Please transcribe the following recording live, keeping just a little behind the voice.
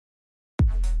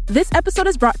This episode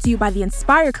is brought to you by the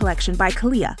Inspire Collection by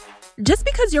Kalia. Just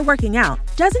because you're working out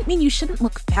doesn't mean you shouldn't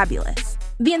look fabulous.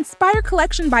 The Inspire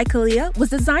Collection by Kalia was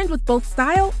designed with both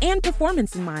style and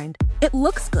performance in mind. It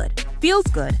looks good, feels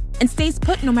good, and stays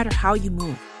put no matter how you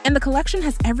move. And the collection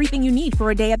has everything you need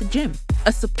for a day at the gym.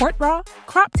 A support bra,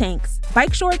 crop tanks,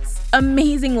 bike shorts,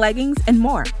 amazing leggings, and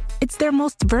more. It's their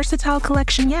most versatile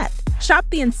collection yet. Shop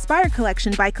the Inspire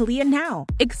Collection by Kalia now,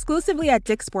 exclusively at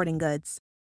Dick's Sporting Goods.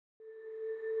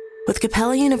 With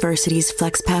Capella University's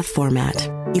FlexPath format,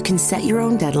 you can set your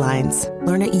own deadlines,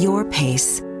 learn at your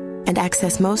pace, and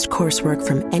access most coursework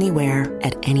from anywhere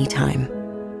at any time.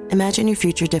 Imagine your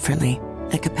future differently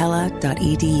at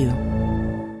capella.edu.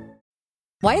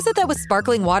 Why is it that with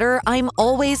sparkling water, I'm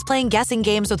always playing guessing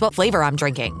games with what flavor I'm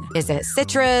drinking? Is it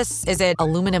citrus? Is it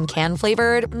aluminum can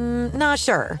flavored? Not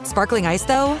sure. Sparkling ice,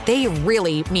 though, they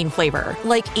really mean flavor.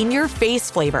 Like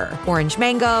in-your-face flavor. Orange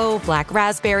mango, black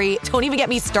raspberry. Don't even get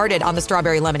me started on the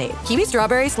strawberry lemonade. Kiwi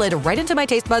Strawberry slid right into my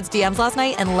taste buds DMs last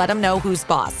night and let them know who's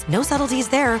boss. No subtleties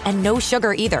there, and no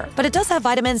sugar either. But it does have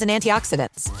vitamins and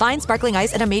antioxidants. Find sparkling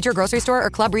ice at a major grocery store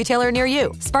or club retailer near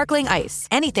you. Sparkling ice.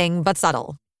 Anything but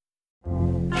subtle.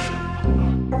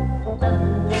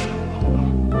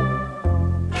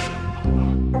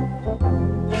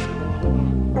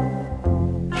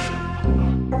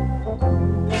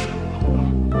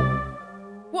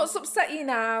 What's upset you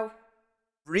now?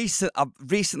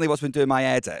 Recently, what's been doing my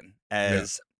head in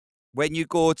is when you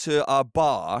go to a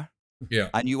bar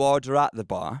and you order at the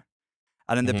bar,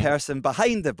 and then the person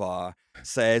behind the bar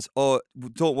says, "Oh,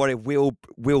 don't worry, we'll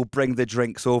bring the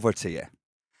drinks over to you."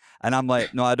 And I'm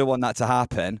like, no, I don't want that to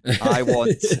happen. I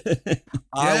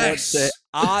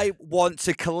want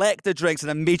to collect the drinks and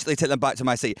immediately take them back to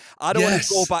my seat. I don't want to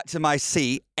go back to my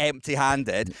seat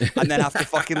empty-handed and then have to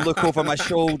fucking look over my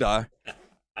shoulder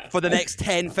for the next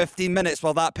 10, 15 minutes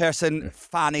while that person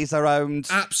fannies around.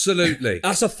 Absolutely.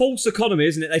 That's a false economy,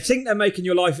 isn't it? They think they're making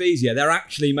your life easier. They're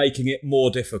actually making it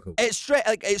more difficult. It's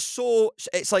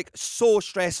so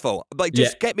stressful. Like,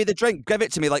 just get me the drink, give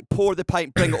it to me, like pour the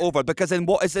pint, bring it over. Because then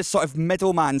what is this sort of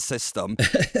middleman system? Do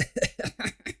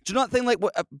you not think, like,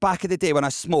 back in the day when I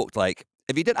smoked, like,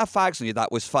 if you didn't have fags on you,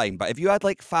 that was fine. But if you had,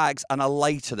 like, fags and a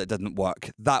lighter that didn't work,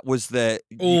 that was you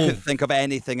couldn't think of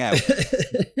anything else.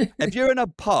 If you're in a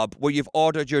pub where you've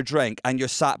ordered your drink and you're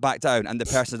sat back down and the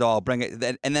person says, "Oh, I'll bring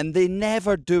it," and then they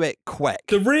never do it quick.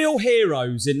 The real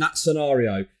heroes in that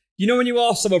scenario, you know when you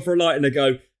ask someone for a lighter and they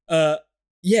go,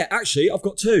 yeah, actually, I've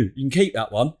got two. You can keep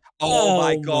that one. Oh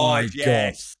my God,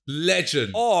 yes.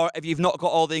 Legend. Or if you've not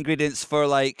got all the ingredients for,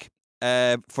 like,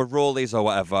 for rollies or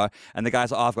whatever, and the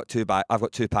guy's like, "Oh, I've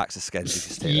got two packs of skins. You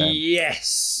just take them."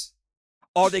 Yes.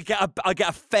 Or they get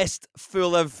a fist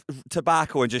full of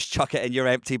tobacco and just chuck it in your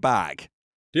empty bag.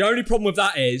 The only problem with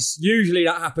that is, usually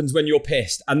that happens when you're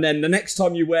pissed, and then the next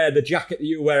time you wear the jacket that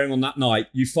you were wearing on that night,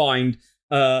 you find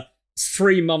a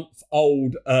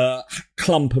 3-month-old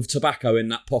clump of tobacco in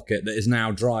that pocket that is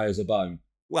now dry as a bone.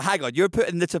 Well, hang on, you're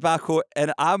putting the tobacco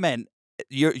in. I meant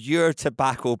your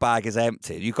tobacco bag is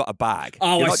empty. You've got a bag.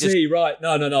 Oh, I see. Right.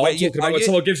 No. Wait, I'm talking about when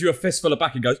someone gives you a fistful of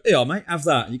tobacco and goes, "Here, mate, have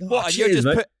that." And you go, "Oh, cheers,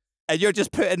 mate." And you're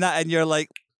just putting that in your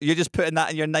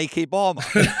Nike bomber.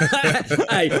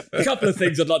 Hey, a couple of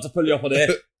things I'd like to pull you up on here.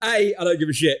 A, I don't give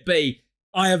a shit. B,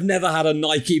 I have never had a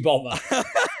Nike bomber.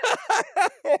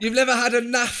 You've never had a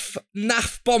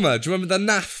NAF bomber? Do you remember the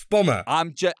NAF bomber?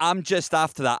 I'm just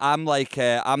after that. I'm like,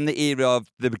 I'm the era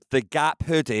of the Gap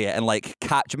hoodie and like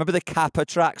cap. Do you remember the Kappa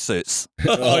tracksuits?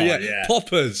 Oh yeah,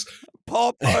 poppers.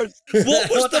 What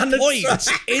was the point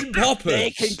in poppers?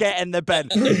 They can get in the bin.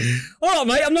 All right,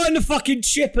 mate, I'm not in the fucking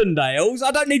Chippendales.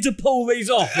 I don't need to pull these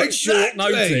off at short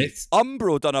notice.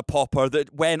 Umbro done a popper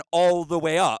that went all the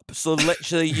way up, so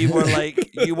literally you were like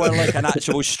an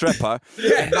actual stripper.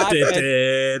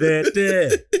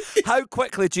 How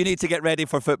quickly do you need to get ready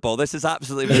for football? This is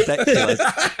absolutely ridiculous.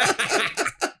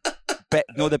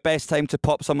 The best time to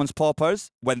pop someone's poppers?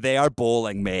 When they are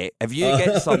bowling, mate. If you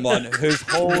get someone who's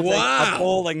holding a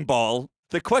bowling ball,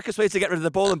 the quickest way to get rid of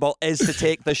the bowling ball is to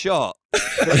take the shot.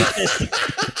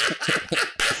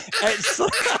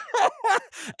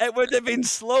 It would have been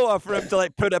slower for him to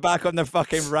like put it back on the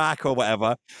fucking rack or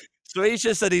whatever. So he's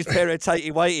just in his pair of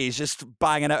tighty whities, just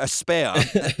banging out a spare.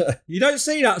 You don't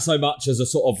see that so much as a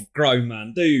sort of grown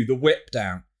man, do you? The whip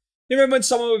down. You remember when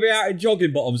someone would be out in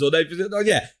jogging bottoms or that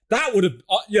would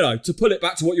have, to pull it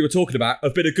back to what you were talking about,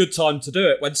 have been a good time to do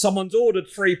it. When someone's ordered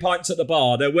 3 pints at the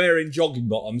bar, they're wearing jogging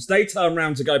bottoms, they turn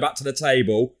around to go back to the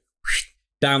table,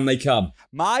 down they come.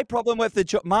 My problem with the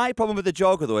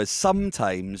jogger though is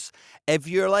sometimes if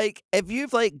you've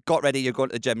got ready, you're going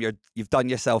to the gym, you've done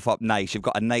yourself up nice, you've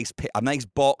got a nice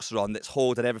boxer on that's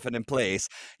holding everything in place.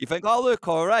 You think, oh look,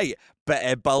 all right, bit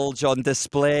of bulge on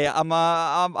display.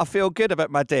 I feel good about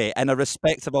my day in a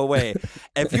respectable way.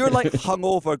 If you're like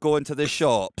hungover going to the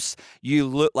shops, you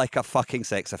look like a fucking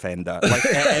sex offender. Like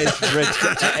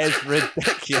it is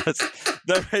ridiculous.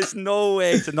 There is no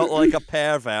way to not look like a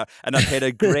pervert in a pair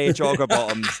of grey jogger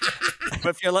bottoms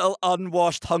with your little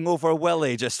unwashed hungover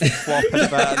willy just flopping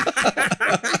about.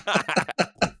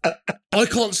 I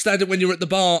can't stand it when you're at the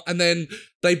bar and then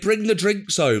they bring the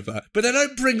drinks over, but they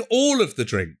don't bring all of the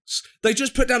drinks. They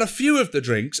just put down a few of the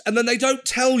drinks and then they don't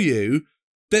tell you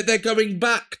that they're going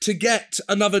back to get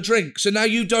another drink. So now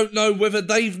you don't know whether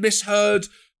they've misheard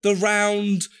the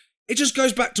round. It just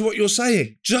goes back to what you're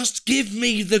saying. Just give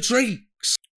me the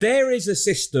drinks. There is a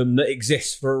system that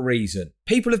exists for a reason.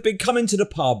 People have been coming to the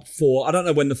pub for, I don't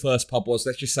know when the first pub was,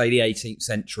 let's just say the 18th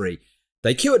century.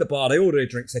 They queue at the bar, they order their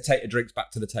drinks, they take the drinks back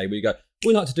to the table. You go,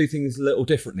 we like to do things a little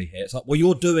differently here. It's like, well,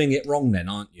 you're doing it wrong then,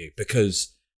 aren't you?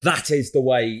 Because that is the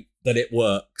way that it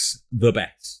works the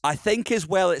best. I think as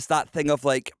well, it's that thing of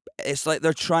like, it's like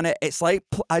they're trying to, it's like,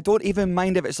 I don't even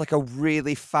mind if it's like a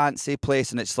really fancy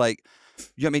place and it's like,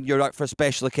 you know what I mean, you're out for a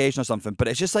special occasion or something, but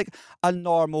it's just like a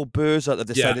normal boozer that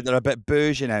they've decided they're a bit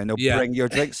bougie now and they'll bring your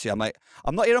drinks to you. I'm like,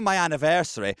 I'm not here on my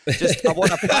anniversary, just I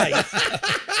want a pint.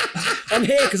 I'm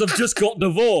here because I've just got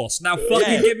divorced. Now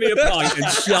fucking give me a pint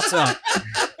and shut up.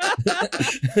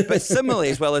 But similarly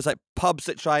as well as like pubs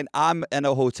that try and, I'm in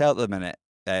a hotel at the minute,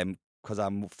 because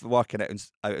I'm working out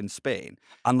in Spain,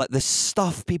 and like the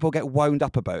stuff people get wound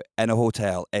up about in a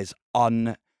hotel is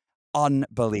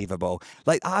unbelievable.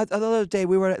 Like the other day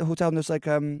we were at the hotel and there's like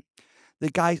a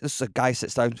guy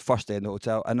sits down first day in the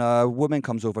hotel and a woman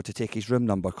comes over to take his room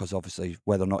number because obviously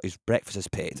whether or not his breakfast is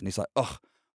paid, and he's like, oh,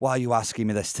 why are you asking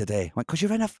me this today? I'm like, because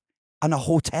you're in a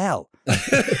hotel.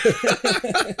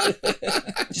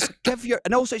 Just give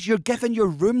and also you're giving your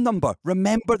room number.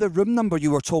 Remember the room number you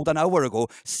were told an hour ago,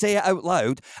 say it out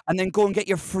loud, and then go and get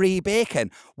your free bacon.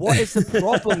 What is the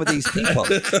problem with these people?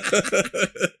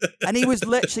 And he was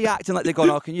literally acting like they're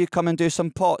going, oh, can you come and do some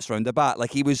pots round the back?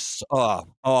 Like he was, I've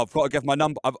got to give my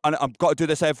number. I've got to do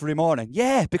this every morning.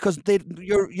 Yeah, because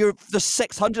there's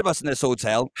 600 of us in this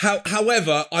hotel.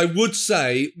 However, I would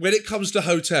say when it comes to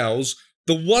hotels,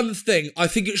 the one thing, I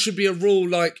think it should be a rule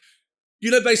like,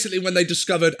 you know, basically when they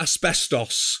discovered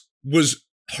asbestos was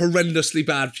horrendously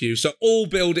bad for you. So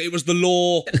it was the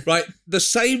law, right? The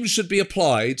same should be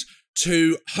applied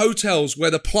to hotels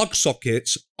where the plug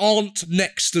sockets aren't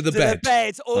next to the bed. The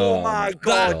bed. Oh my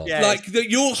God. Yes. Like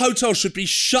your hotel should be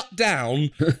shut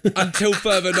down until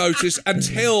further notice,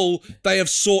 until they have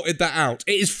sorted that out.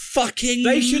 It is fucking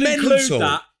They should mental. include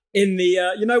that in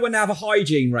the, you know, when they have a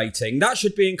hygiene rating, that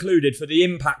should be included for the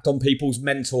impact on people's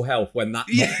mental health when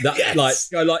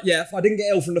if I didn't get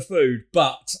ill from the food,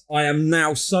 but I am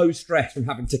now so stressed from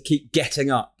having to keep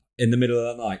getting up in the middle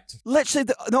of the night. Literally,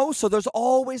 so there's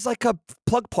always like a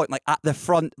plug point, like at the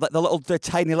front, like the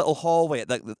tiny little hallway,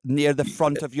 like near the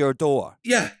front of your door.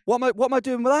 Yeah. What am I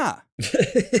doing with that?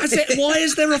 I said, why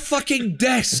is there a fucking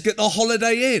desk at the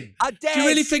Holiday Inn? A desk? Do you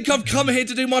really think I've come here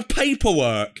to do my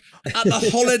paperwork at the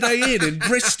Holiday Inn in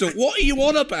Bristol? What are you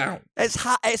on about? It's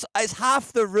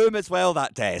half the room as well,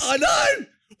 that desk. I know.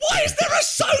 Why is there a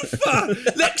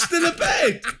sofa next to the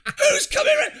bed? Who's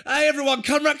coming in? Hey, everyone,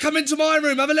 come into my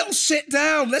room. Have a little sit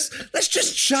down. Let's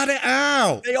just chat it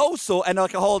out. They also, in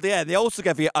like a Holiday Inn, they also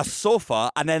give you a sofa,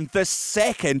 and then the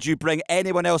second you bring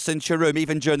anyone else into your room,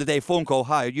 even during the day phone call,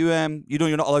 hi, you know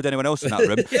you're not allowed anyone else in that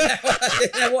room.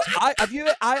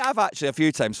 I have actually a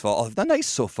few times thought, oh, the nice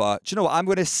sofa. Do you know what? I'm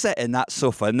going to sit in that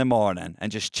sofa in the morning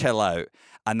and just chill out.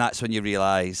 And that's when you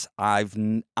realise I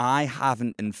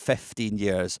haven't in 15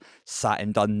 years sat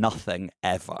and done nothing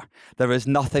ever. There is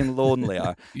nothing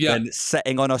lonelier than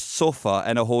sitting on a sofa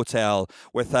in a hotel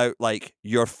without like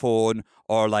your phone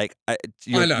or like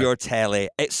your telly.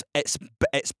 It's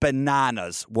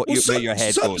bananas where your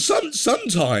head goes.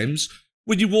 Sometimes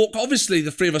when you walk, obviously the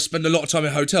three of us spend a lot of time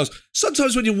in hotels.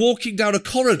 Sometimes when you're walking down a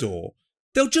corridor,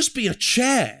 there'll just be a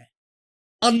chair.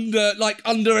 Under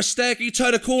a staircase, you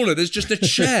turn a corner, there's just a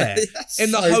chair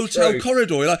in the hotel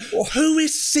corridor. You're like, who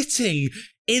is sitting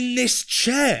in this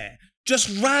chair just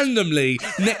randomly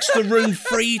next to room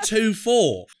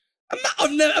 324?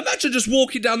 Imagine just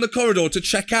walking down the corridor to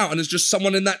check out and there's just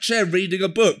someone in that chair reading a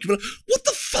book. You're like, what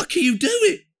the fuck are you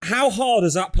doing? How hard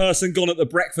has that person gone at the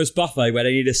breakfast buffet where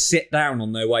they need to sit down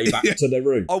on their way back to their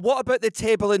room? Or what about the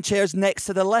table and chairs next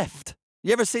to the lift?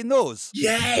 You ever seen those?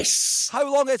 Yes.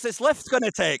 How long is this lift going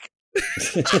to take?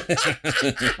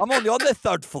 I'm only on the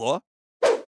 3rd floor.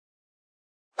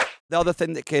 The other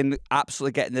thing that can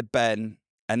absolutely get in the bin,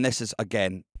 and this is,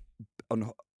 again,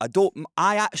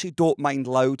 I actually don't mind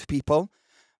loud people.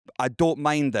 I don't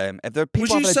mind them. If there are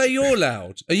people, would you say you're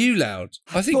loud? Are you loud?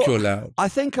 I think you're loud. I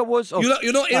think I was.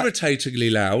 You're not irritatingly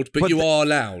loud, but you are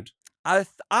loud.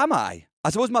 Am I? I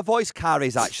suppose my voice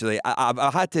carries, actually. I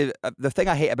had to... the thing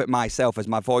I hate about myself is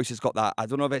my voice has got that... I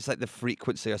don't know if it's like the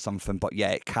frequency or something, but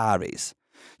yeah, it carries.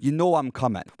 You know I'm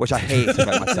coming, which I hate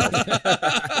about myself.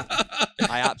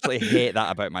 I absolutely hate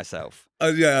that about myself.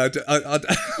 Yeah,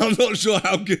 I'm not sure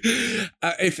how good...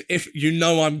 if you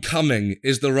know I'm coming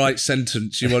is the right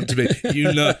sentence you want to be.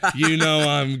 You know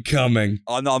I'm coming.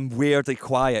 Oh, no, I'm weirdly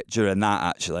quiet during that,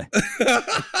 actually.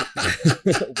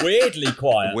 Weirdly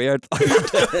quiet. Weird.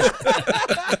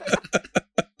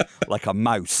 Like a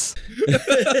mouse.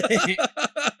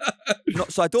 No,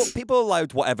 so I don't... People are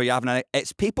loud, whatever you're having.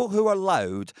 It's people who are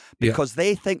loud because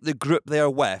they think the group they're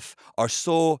with are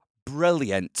so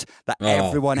brilliant that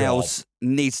everyone else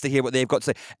needs to hear what they've got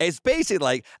to say. It's basically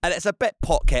like, and it's a bit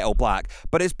pot kettle black,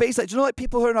 but it's basically, do you know, like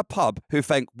people who are in a pub who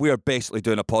think we're basically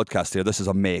doing a podcast here, this is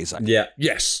amazing. Yeah.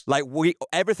 Yes. Like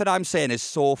everything I'm saying is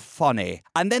so funny.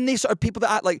 And then these sort of people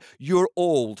that act like you're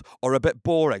old or a bit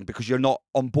boring because you're not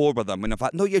on board with them. When in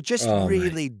fact, no, you're just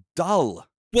really dull.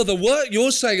 Well, the work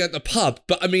you're saying at the pub,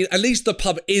 but I mean, at least the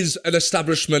pub is an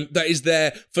establishment that is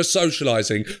there for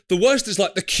socialising. The worst is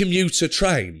like the commuter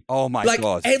train. Oh my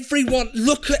God.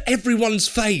 Look at everyone's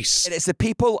face. And it's the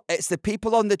people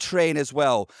on the train as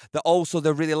well that also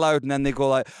they're really loud and then they go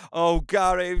like, oh,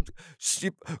 Gary,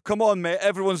 come on, mate,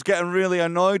 everyone's getting really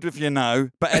annoyed with you now.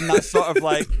 But in that sort of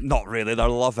like, not really, they're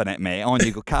loving it, mate. On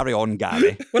you go, carry on,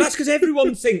 Gary. Well, that's because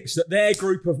everyone thinks that their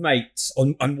group of mates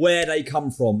and where they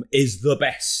come from is the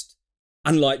best.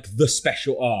 And like the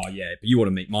special, but you want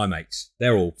to meet my mates.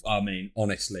 They're all, I mean,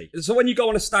 honestly. So when you go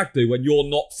on a stag do, when you're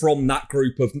not from that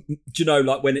group of, do you know,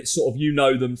 like when it's sort of, you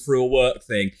know them through a work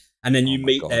thing, and then you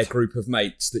meet their group of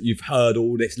mates that you've heard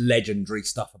all this legendary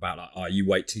stuff about, like, you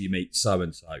wait till you meet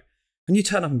so-and-so. And you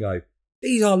turn up and go,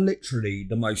 these are literally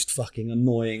the most fucking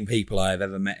annoying people I have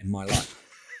ever met in my life.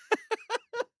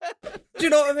 Do you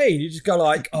know what I mean? You just go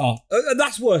like, and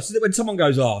that's worse, isn't it? When someone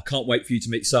goes, I can't wait for you to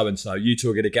meet so-and-so, you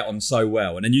two are going to get on so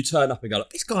well. And then you turn up and go,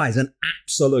 like, this guy is an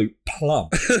absolute plum.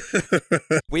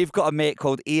 We've got a mate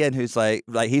called Ian who's like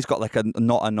he's got like a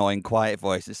not annoying, quiet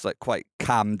voice. It's like quite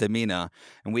calm demeanour.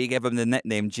 And we give him the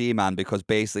nickname G-Man because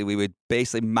basically we would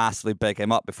massively big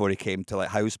him up before he came to like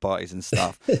house parties and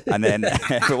stuff. And then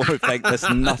everyone would think this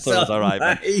nutter was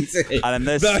arriving. And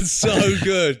then that's so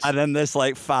good. And then this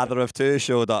like father of two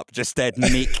showed up, just dead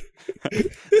meek.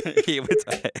 People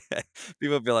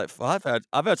would be like, I've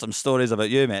heard some stories about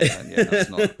you, mate. And yeah, that's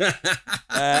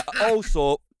not.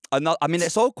 Also, I mean,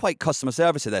 it's all quite customer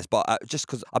service of this, but just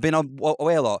because I've been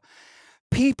away a lot,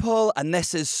 people, and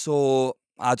this is so,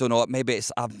 I don't know, maybe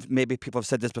people have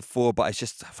said this before, but it's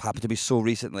just happened to be so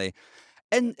recently.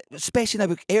 And especially now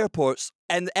with airports,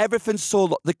 and everything's so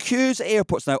long. The queues at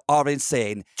airports now are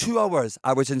insane. 2 hours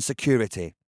I was in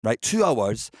security, right? 2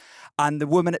 hours. And the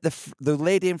woman the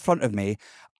lady in front of me,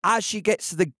 as she gets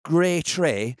to the grey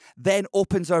tray, then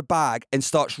opens her bag and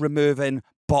starts removing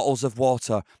bottles of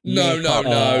water. No.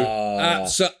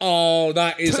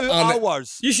 That is 2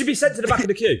 hours. You should be sent to the back of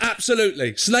the queue.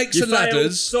 Absolutely. Snakes you and failed.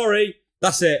 ladders. Sorry.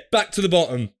 That's it. Back to the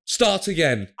bottom. Start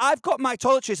again. I've got my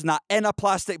toiletries in that in a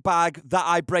plastic bag that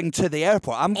I bring to the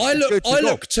airport. I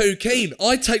look too keen.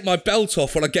 I take my belt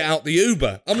off when I get out the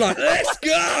Uber. I'm like, let's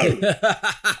go.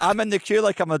 I'm in the queue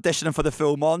like I'm auditioning for the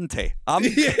full Monty.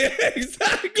 Yeah,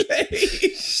 exactly.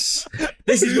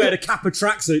 This is where the Kappa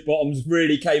tracksuit bottoms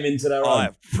really came into their own.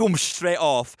 Boom, straight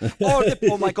off.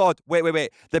 Oh my God.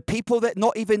 Wait. The people that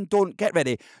not even don't get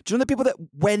ready. Do you know the people that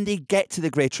when they get to the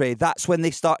grey tray, that's when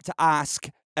they start to ask,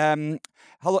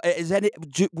 hello,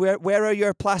 where are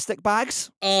your plastic bags?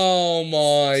 Oh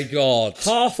my God.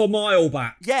 Half a mile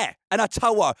back. Yeah, in a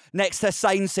tower next to a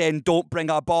sign saying don't bring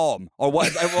a bomb or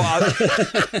what.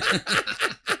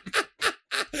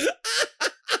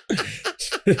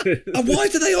 And why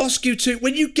do they ask you to,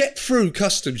 when you get through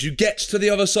customs, you get to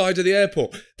the other side of the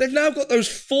airport, they've now got those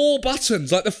 4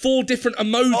 buttons, like the 4 different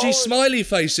emoji smiley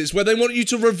faces where they want you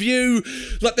to review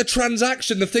like the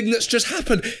transaction, the thing that's just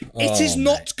happened. It is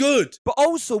not good. But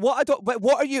also, what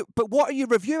are you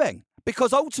reviewing?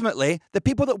 Because ultimately, the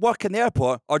people that work in the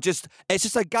airport are it's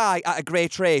just a guy at a grey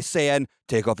tray saying,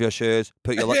 take off your shoes,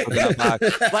 put your luggage in now.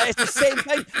 Like, it's the same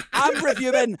thing. I'm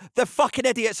reviewing the fucking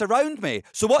idiots around me.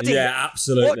 So what do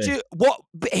absolutely.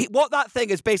 What that thing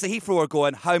is basically Heathrow are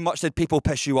going, how much did people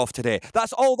piss you off today?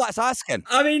 That's all that's asking.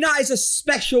 I mean, that is a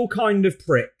special kind of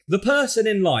prick. The person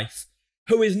in life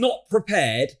who is not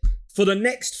prepared for the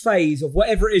next phase of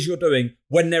whatever it is you're doing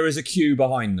when there is a queue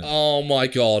behind them. Oh, my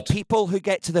God. People who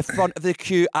get to the front of the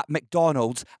queue at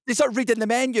McDonald's, they start reading the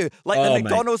menu. Like the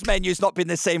McDonald's menu's not been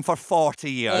the same for 40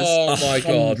 years. Oh, my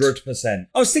God. 100%.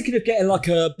 I was thinking of getting like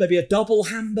maybe a double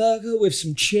hamburger with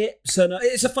some chips. And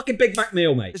it's a fucking Big Mac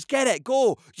meal, mate. Just get it,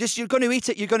 go. Just, you're going to eat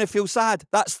it, you're going to feel sad.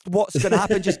 That's what's going to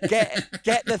happen. Just get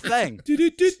the thing.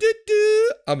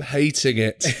 I'm hating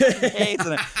it.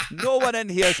 Hating it. No one in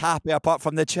here is happy apart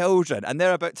from the children. And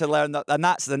they're about to learn that, and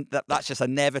that's just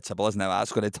inevitable, isn't it?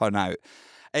 That's going to turn out.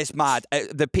 It's mad.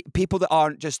 The people that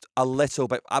aren't just a little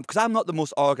bit, because I'm not the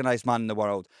most organised man in the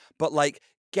world, but like,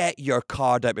 get your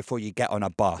card out before you get on a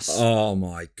bus. Oh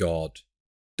my God.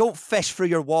 Don't fish through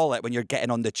your wallet when you're getting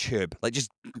on the tube. Like,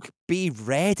 just be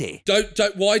ready.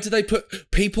 Don't. Why do they put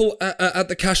people at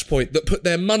the cash point that put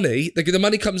their money? The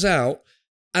money comes out,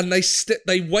 and they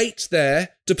wait there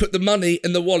to put the money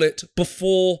in the wallet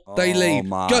before they leave.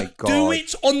 My God. Do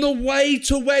it on the way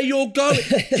to where you're going.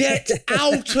 Get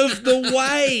out of the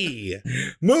way.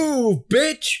 Move,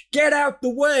 bitch. Get out the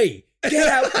way. Get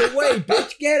out the way,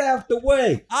 bitch. Get out the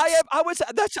way. I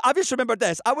just remembered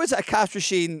this. I was at a cash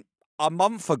machine a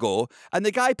month ago, and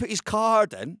the guy put his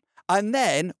card in and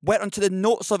then went onto the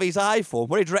notes of his iPhone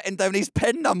where he'd written down his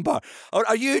PIN number.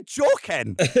 Are you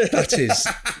joking?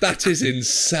 That is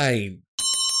insane.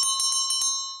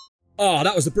 Oh,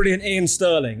 that was the brilliant Ian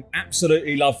Sterling.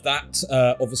 Absolutely love that.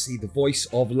 Obviously, the voice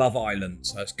of Love Island.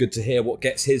 So it's good to hear what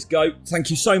gets his goat. Thank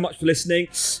you so much for listening.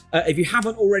 If you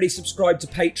haven't already subscribed to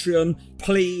Patreon,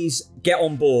 please get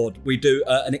on board. We do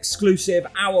an exclusive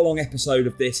hour-long episode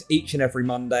of this each and every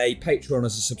Monday. Patreon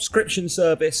is a subscription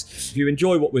service. If you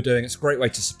enjoy what we're doing, it's a great way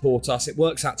to support us. It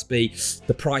works out to be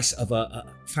the price of a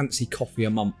fancy coffee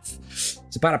a month.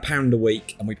 It's about £1 a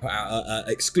week, and we put out an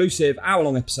exclusive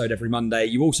hour-long episode every Monday.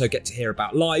 You also get to hear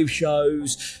about live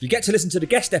shows. You get to listen to the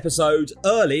guest episodes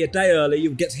early, a day early.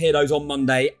 You'll get to hear those on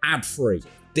Monday, ad-free.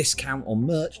 Discount on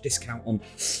merch, discount on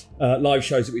live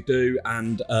shows that we do.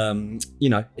 And,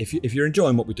 if you're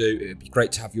enjoying what we do, it'd be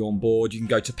great to have you on board. You can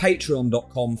go to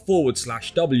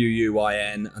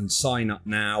patreon.com/WUIN and sign up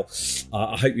now.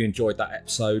 I hope you enjoyed that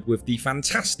episode with the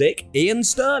fantastic Ian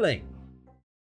Sterling.